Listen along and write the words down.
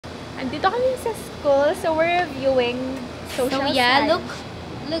Andito kami sa school, so we're reviewing social yeah, science.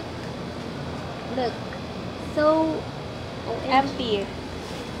 look. So empty.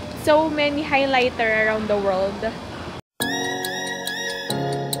 So many highlighter around the world.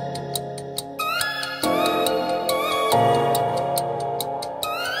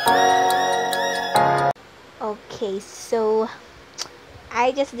 Okay, so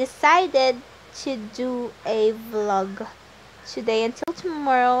I just decided to do a vlog today until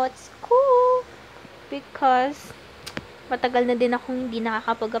tomorrow at school because matagal na din akong hindi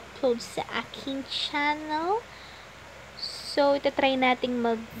nakakapag-upload sa aking channel. So, itatry nating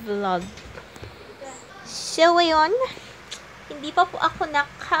mag-vlog. So, ayun. Hindi pa po ako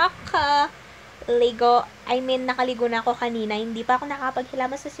nakakaligo. I mean, nakaligo na ako kanina. Hindi pa ako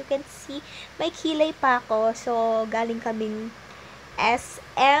nakapaghilamos. As you can see, may kilay pa ako. So, galing kaming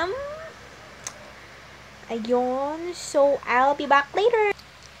SM. Ayun. So, I'll be back later.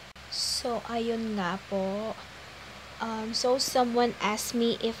 So, ayun nga po. So, someone asked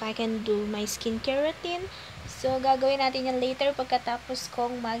me if I can do my skincare routine. So, gagawin natin yan later pagkatapos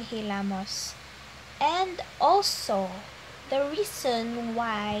kong maghilamos. And also, the reason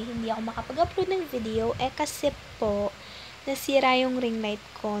why hindi ako makapag-upload ng video kasi po, nasira yung ring light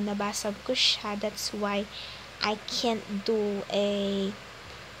ko, nabasag ko siya. That's why I can't do a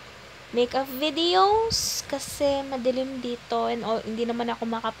makeup videos kasi madilim dito and hindi naman ako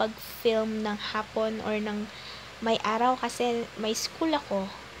makapag-film ng hapon or ng may araw kasi may school ako.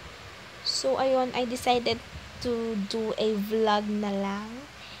 So, ayun, I decided to do a vlog na lang.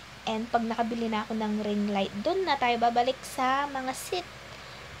 And pag nakabili na ako ng ring light, doon na tayo babalik sa mga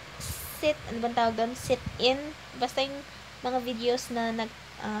ano bang tawag doon? Sit-in. Basta yung mga videos na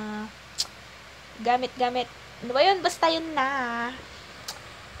gamit-gamit. Ano ba yun? Basta yun na.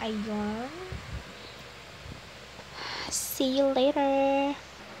 Ayun. See you later.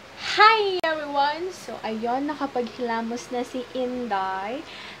 Hi everyone! So, ayun, nakapaghilamos na si Inday.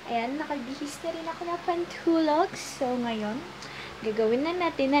 Ayan, nakabihis na rin ako na pantulog. So, ngayon, gagawin na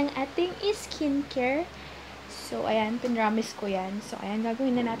natin ang ating skincare. So, ayan, pinramis ko yan. So, ayan,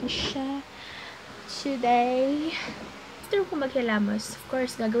 gagawin na natin siya today. After ko maghilamos, of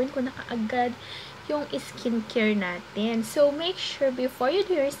course, gagawin ko na kaagad yung skincare natin. So, make sure before you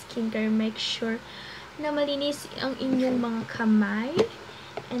do your skincare, make sure na malinis ang inyong mga kamay.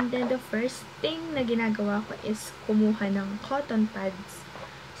 And then, the first thing na ginagawa ko is kumuha ng cotton pads.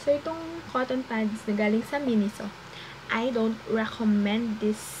 So, itong cotton pads na galing sa Miniso, I don't recommend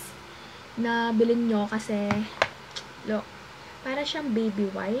this na bilhin nyo kasi, look, para siyang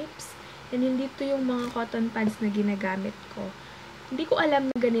baby wipes. And hindi to yung mga cotton pads na ginagamit ko. Hindi ko alam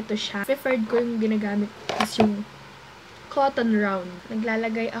na ganito siya. Preferred ko yung ginagamit is yung cotton round.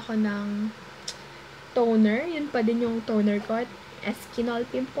 Naglalagay ako ng toner. Yun pa din yung toner ko. Eskinol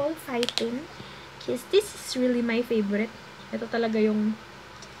Pimple Fighting. Because this is really my favorite. Ito talaga yung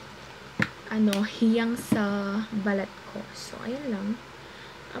hiyang sa balat ko. So, ayun lang.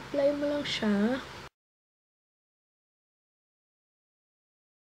 Apply mo lang siya.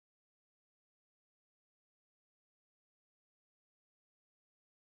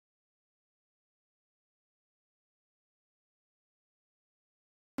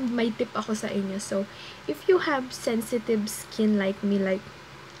 May tip ako sa inyo. So, if you have sensitive skin like me, like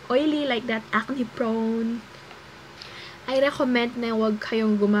oily, like that, acne prone, I recommend na huwag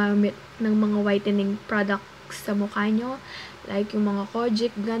kayong gumamit ng mga whitening products sa mukha nyo. Like yung mga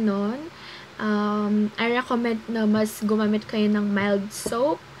Kojic, ganon. I recommend na mas gumamit kayo ng mild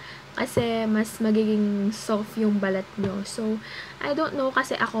soap kasi mas magiging soft yung balat nyo. So, I don't know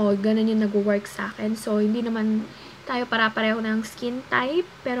kasi ako, ganon yung nag-work sa akin. So, hindi naman tayo para-pareho ng skin type.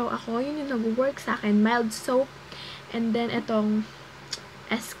 Pero ako, yun yung nag-work sa akin. Mild soap. And then, itong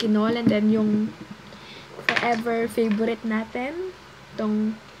Eskinol. And then, yung forever favorite natin.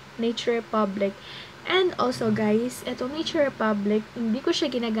 Itong Nature Republic. And also, guys, itong Nature Republic, hindi ko siya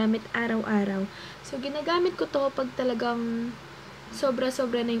ginagamit araw-araw. So, ginagamit ko to pag talagang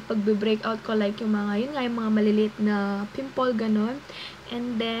sobra-sobra na yung pagbe-breakout ko. Like, yung mga maliliit na pimple, ganon.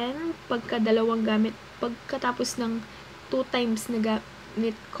 And then, pagkadalawang gamit, pagkatapos ng 2 times na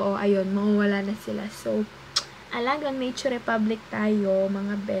gamit ko, ayun, mawawala na sila. So, alagang Nature Republic tayo,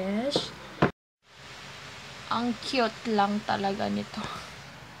 mga besh. Ang cute lang talaga nito.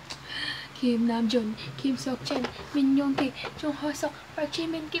 Kim Namjoon, Kim Seokchen, Min Youngtae, Jung Hoseok, Park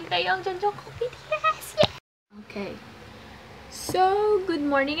Jimin, Kim Taeyong, Jung Jungkook, BTS! Yeah! Okay. So, good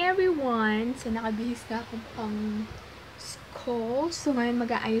morning everyone. So, nakabihis na ako pang school. So, ngayon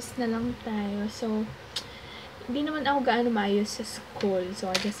mag-aayos na lang tayo. So, hindi naman ako gaano maayos sa school. So,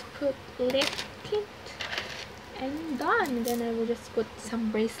 I just put lip tint. I'm done. Then I will just put some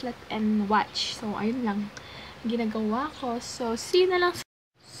bracelet and watch. So, ayun lang ginagawa ko. So, see you na lang.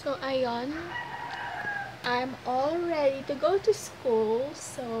 So, ayun. I'm all ready to go to school.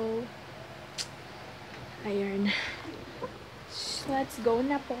 So, ayun. So, let's go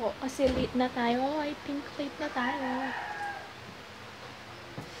na po. Kasi late na tayo. I think late na tayo.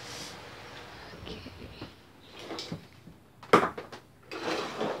 Okay.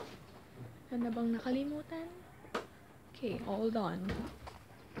 Ano bang nakalimutan? Okay, hold on.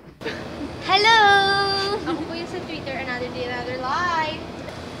 Hello! Ako po yung sa Twitter, another day, another life.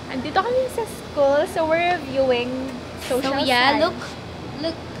 Andito kami sa school, so we're reviewing social So, science.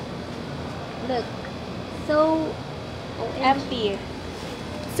 look. So, MP.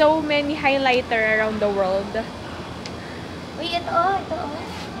 So many highlighter around the world. Uy, ito.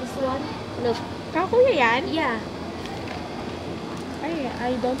 This one. Look. Kakuya yan? Yeah.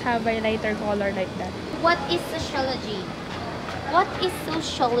 I don't have highlighter color like that. What is sociology? What is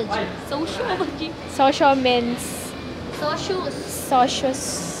sociology? Sociology. Social means Socius.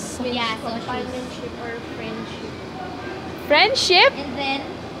 Yeah, companionship or friendship. Friendship? And then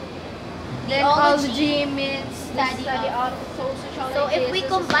Theology means study of sociology. So if we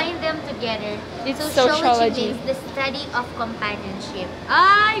combine them together, It's sociology sociology. means the study of companionship.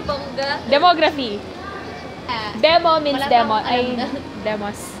 Ay, bongga. Demography. Demo means Wala demo. pang alam na.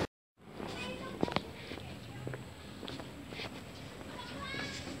 Demos.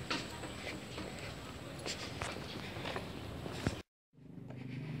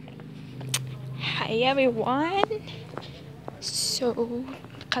 Hi everyone! So,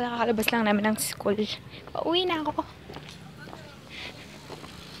 kakalabas lang namin ng school. Pauwi na ako.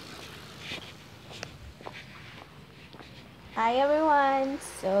 Hi everyone!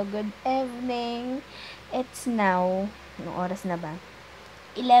 So, good evening. It's now, anong oras na ba?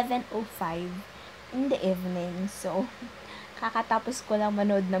 11:05 in the evening. So, kakatapos ko lang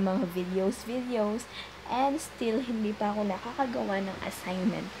manood ng mga videos. And still, hindi pa ako nakakagawa ng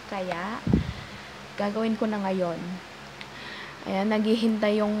assignment. Kaya, gagawin ko na ngayon. Ayan,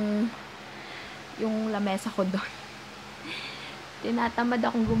 naghihintay yung lamesa ko doon. Tinatamad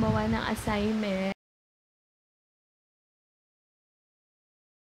akong gumawa ng assignment.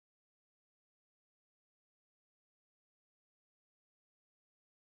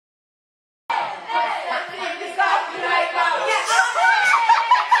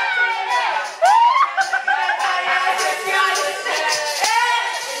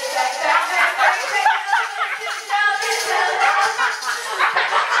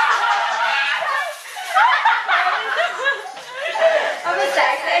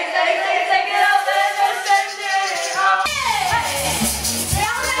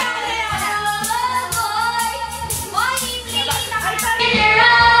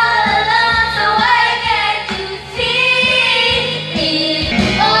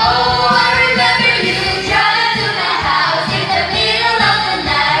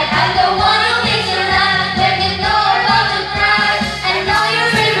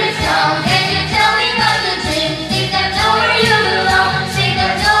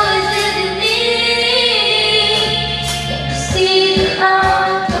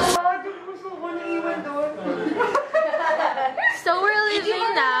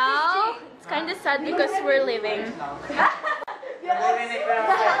 Sad because we're leaving. Let's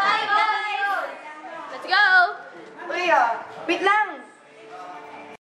go! Wait lang!